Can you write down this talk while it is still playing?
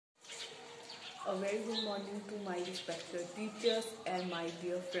A very good morning to my respected teachers and my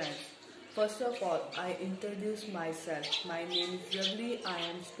dear friends. First of all, I introduce myself. My name is Ravli. I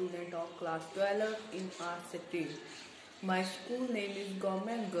am student of class 12 in Arts stream. My school name is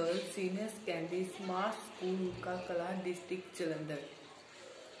Government Girls Senior Secondary Smart School, Rurka Kalan, District Jalandhar.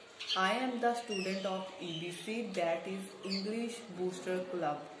 I am the student of EBC, that is English Booster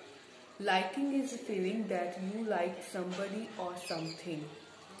Club. Liking is a feeling that you like somebody or something.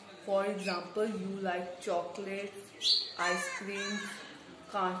 For example, you like chocolates, ice cream,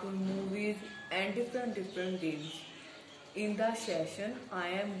 cartoon movies and different games. In the session, I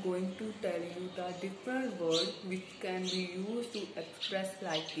am going to tell you the different words which can be used to express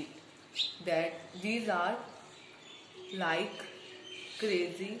like it. That these are like,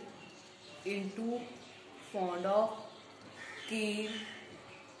 crazy, into, fond of, keen,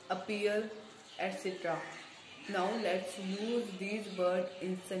 appeal, etc. Now let's use these words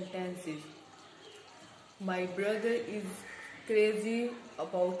in sentences. My brother is crazy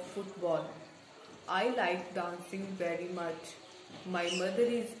about football. I like dancing very much. My mother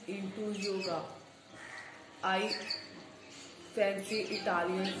is into yoga. I fancy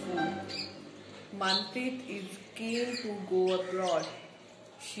Italian food. Manpreet is keen to go abroad.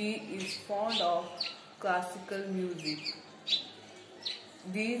 She is fond of classical music.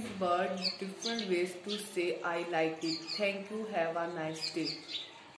 These were different ways to say I like it. Thank you. Have a nice day.